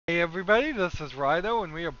everybody, this is Rydo,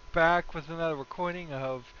 and we are back with another recording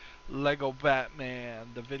of Lego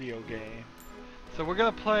Batman, the video game. So we're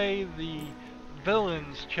gonna play the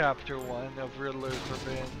Villains Chapter 1 of Riddler's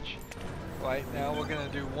Revenge. Right now we're gonna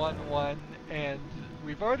do 1-1, and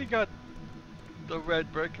we've already got the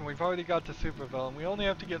red brick, and we've already got the supervillain. We only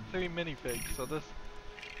have to get 3 minifigs, so this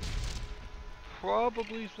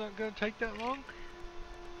probably is not gonna take that long,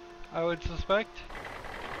 I would suspect.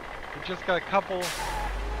 We just got a couple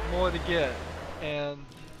more to get, and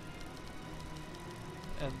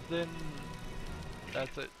then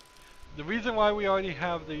that's it. The reason why we already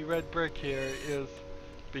have the red brick here is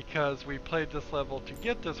because we played this level to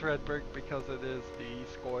get this red brick because it is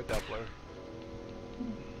the score doubler.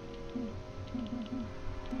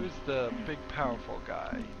 Who's the big powerful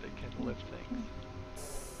guy that can lift things?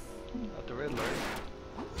 Not the Riddler.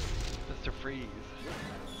 Mr. Freeze.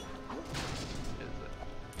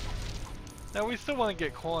 Now we still want to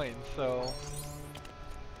get coins, so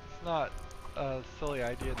it's not a silly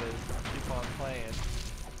idea to keep on playing,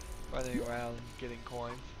 running around getting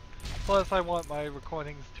coins. Plus I want my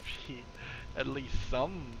recordings to be at least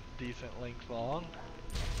some decent length long.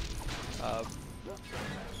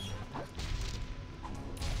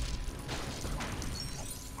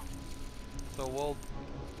 So we'll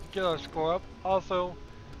get our score up. Also,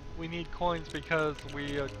 we need coins because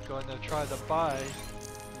we are going to try to buy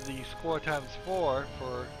the score times 4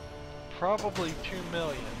 for probably 2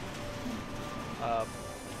 million.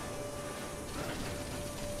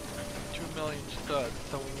 2 million studs,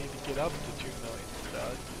 so we need to get up to 2 million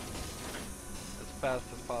studs as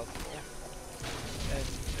fast as possible. And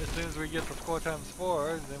as soon as we get the score times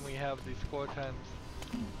 4, then we have the score times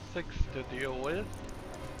 6 to deal with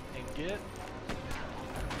and get.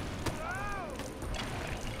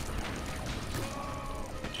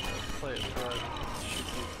 Let's play it for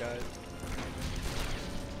these guys.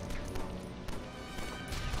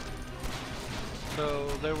 So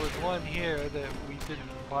there was one here that we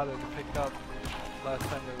didn't bother to pick up last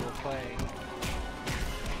time we were playing,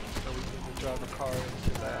 so we need to drive a car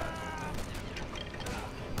into that.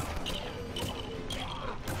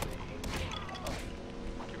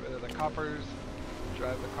 Get rid of the coppers,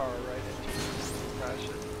 drive the car right into it, crash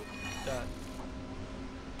it, done.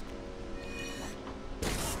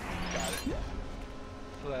 Got it.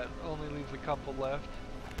 So that only leaves a couple left.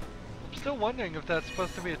 I'm still wondering if that's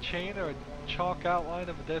supposed to be a chain or a chalk outline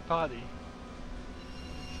of a dead body.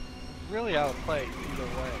 It's really out of place either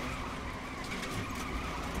way.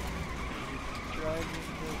 He's driving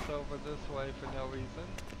this over this way for no reason,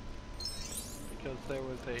 because there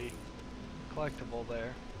was a collectible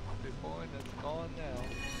there before and it's gone now.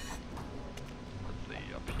 Let's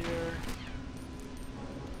see, up here.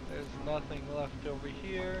 There's nothing left over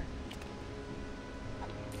here.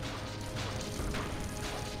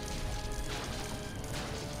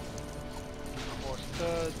 More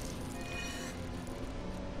studs.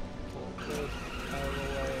 Pull this out of the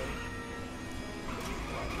way.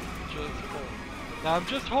 Just pull. Now I'm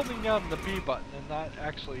just holding down the B button and not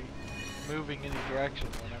actually moving any direction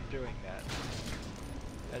when I'm doing that.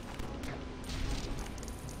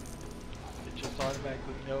 It just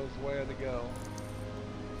automatically knows where to go.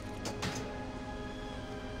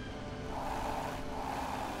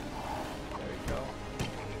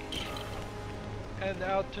 And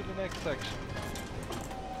out to the next section.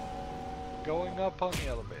 Going up on the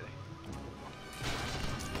elevator.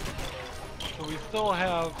 So we still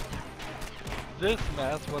have this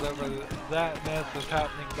mess, whatever that mess is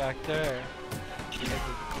happening back there. It's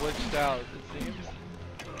glitched out, it seems.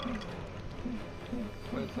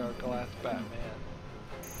 Where's our glass Batman?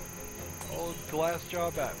 Old glass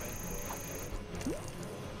jaw Batman.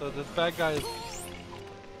 So this bad guy is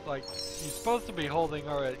like, he's supposed to be holding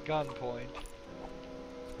her at gunpoint.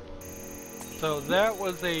 So that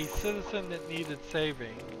was a citizen that needed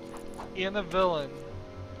saving in a villain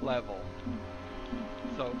level.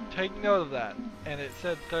 So take note of that. And it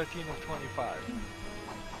said 13 of 25.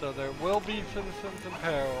 So there will be citizens in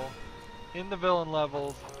peril in the villain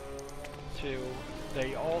levels too.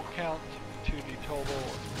 They all count to the total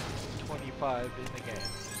 25 in the game.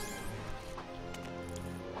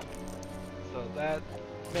 So that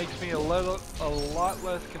makes me a lot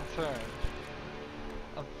less concerned.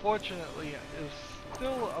 Unfortunately, there's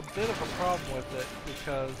still a bit of a problem with it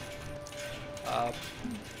because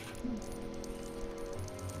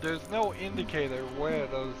there's no indicator where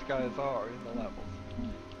those guys are in the levels.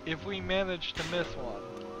 If we manage to miss one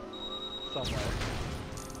somewhere,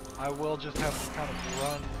 I will just have to kind of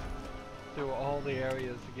run through all the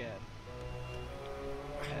areas again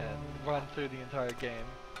and run through the entire game.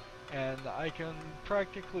 And I can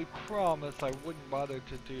practically promise I wouldn't bother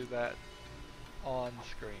to do that on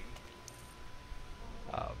screen.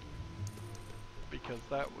 Because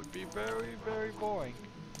that would be very, very boring.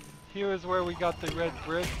 Here is where we got the red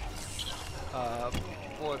brick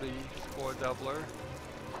for the score doubler.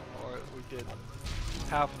 Or we did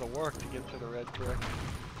half of the work to get to the red brick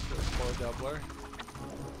for the score doubler.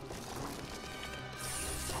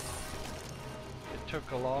 It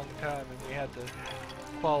took a long time and we had to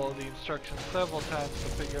follow the instructions several times to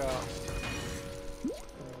figure out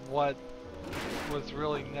what was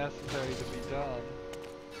really necessary to be done.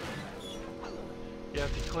 You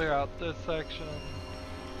have to clear out this section,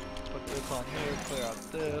 put this on here, clear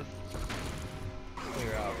out this,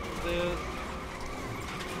 clear out this,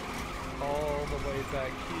 all the way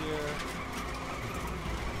back here.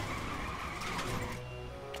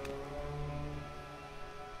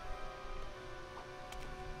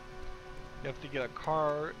 You have to get a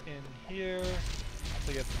car in here,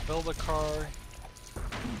 so you have to build a car.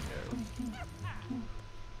 There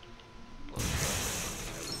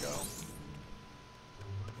we go.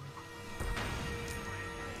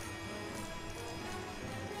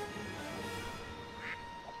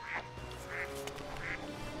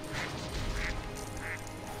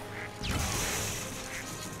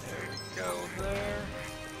 There.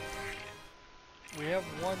 We have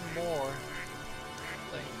one more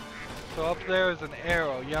thing. So up there is an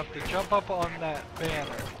arrow. You have to jump up on that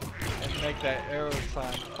banner and make that arrow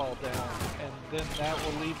sign fall down. And then that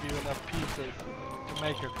will leave you enough pieces to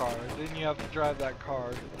make a car. Then you have to drive that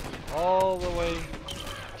car all the way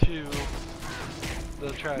to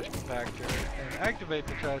the trash compactor and activate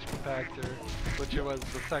the trash compactor, which was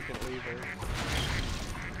the second lever.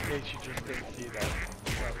 In case you just didn't see that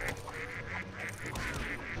level.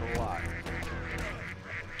 A lot.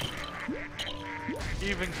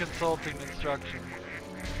 Even consulting instructions.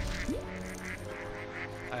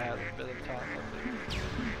 I had a bit of time with it.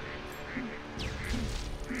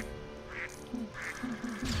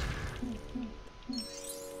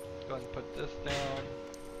 Go ahead and put this down.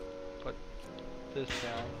 Put this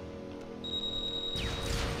down.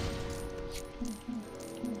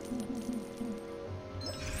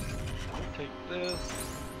 Take this.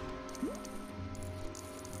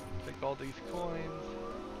 All these coins,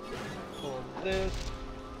 pull this.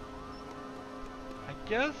 I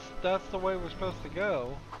guess that's the way we're supposed to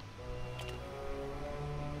go.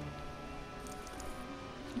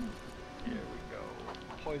 Here we go.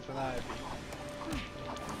 Poison ivy.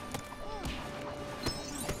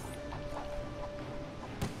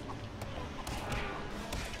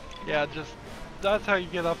 Yeah, just that's how you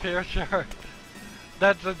get up here, sure.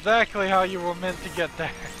 That's exactly how you were meant to get there.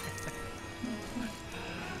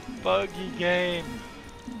 Buggy game.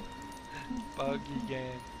 Buggy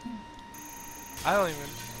game. I don't even...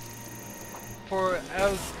 For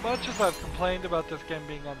as much as I've complained about this game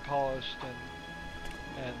being unpolished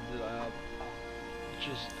and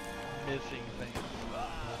just missing things,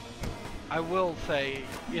 I will say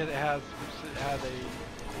it has had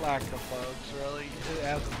a lack of bugs, really. It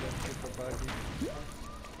hasn't been super buggy.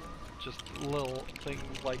 Just little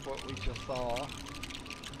things like what we just saw.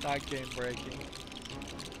 Not game breaking.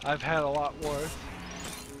 I've had a lot worse.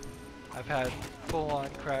 I've had full-on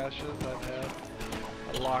crashes. I've had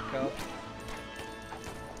a lockup.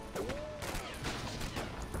 So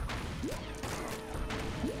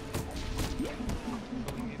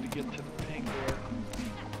we need to get to the pink here.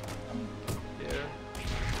 Here.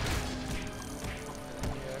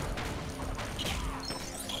 And here.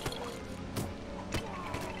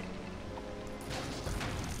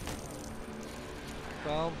 So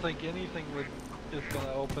I don't think anything is going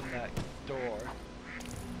to open that door.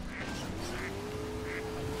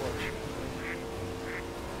 Unfortunately.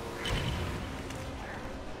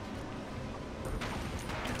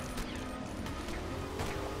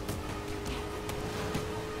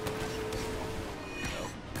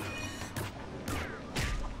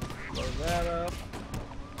 Blow that up.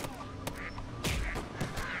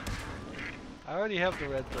 I already have the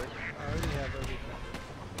red brick. I already have everything.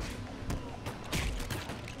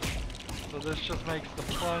 So this just makes the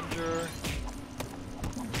plunger,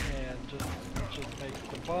 and just makes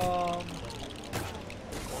the bomb,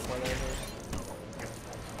 or whatever.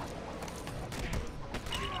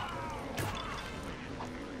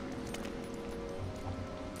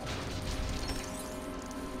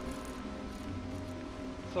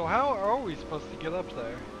 So how are we supposed to get up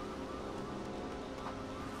there?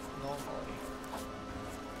 Normally.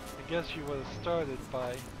 I guess you would have started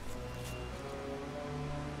by...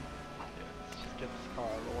 Get this car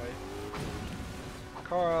out of the way.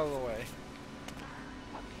 Car out of the way.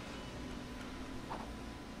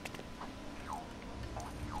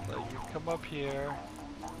 So you come up here,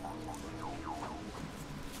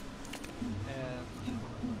 and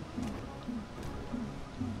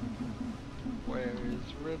where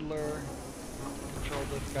is Riddler? Control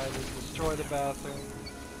this guy to destroy the bathroom,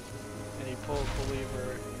 and he pulls the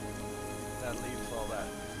lever. That leaves all that.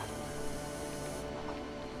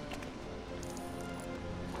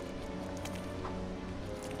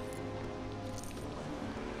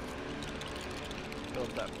 Build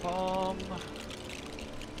that bomb.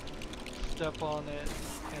 Step on it,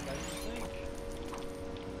 and I think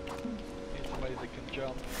need somebody that can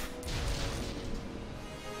jump.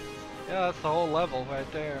 Yeah, that's the whole level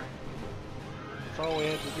right there. That's all we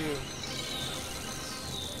had to do.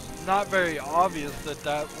 Not very obvious that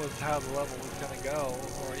that was how the level was going to go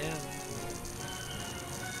or end.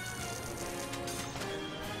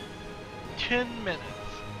 10 minutes.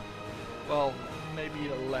 Well, maybe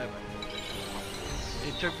 11.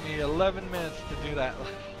 It took me 11 minutes to do that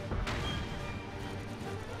level.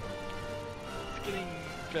 It's getting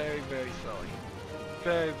very, very silly.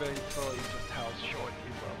 Very, very silly just how short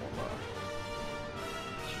these levels are.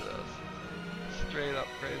 Just straight up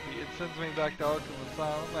crazy. It sends me back to Arkham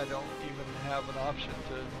Asylum. I don't even have an option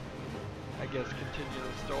to, I guess, continue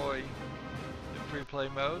the story in free play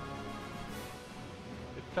mode.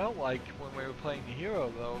 It felt like when we were playing the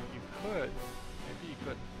hero though, you could. Maybe you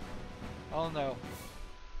couldn't. I don't know.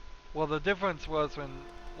 Well, the difference was when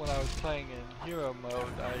I was playing in hero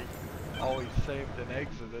mode, I always saved and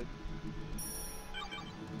exited.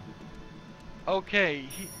 Okay,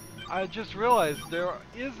 I just realized there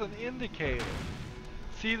is an indicator.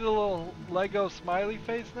 See the little Lego smiley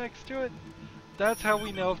face next to it? That's how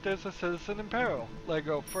we know if there's a citizen in peril.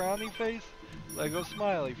 Lego frowny face, Lego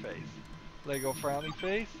smiley face. Lego frowny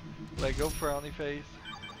face, Lego frowny face,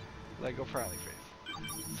 Lego frowny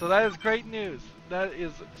face. So that is great news. That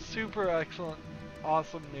is super excellent,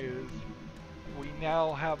 awesome news. We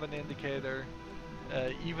now have an indicator,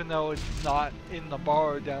 even though it's not in the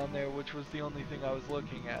bar down there, which was the only thing I was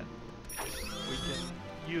looking at. We can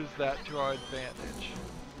use that to our advantage.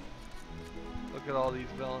 Look at all these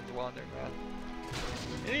villains wandering around.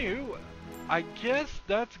 Anywho, I guess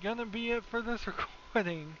that's gonna be it for this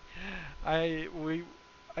recording. I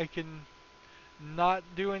can not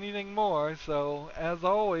do anything more, so as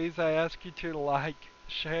always I ask you to like,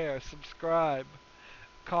 share, subscribe,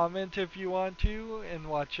 comment if you want to, and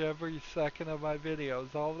watch every second of my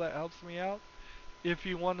videos. All that helps me out. If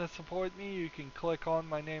you want to support me, you can click on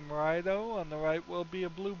my name Rydo. On the right will be a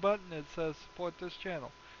blue button that says support this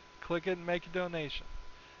channel. Click it and make a donation.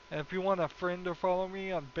 And if you want to friend or follow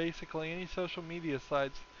me on basically any social media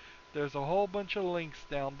sites, there's a whole bunch of links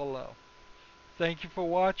down below. Thank you for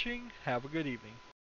watching. Have a good evening.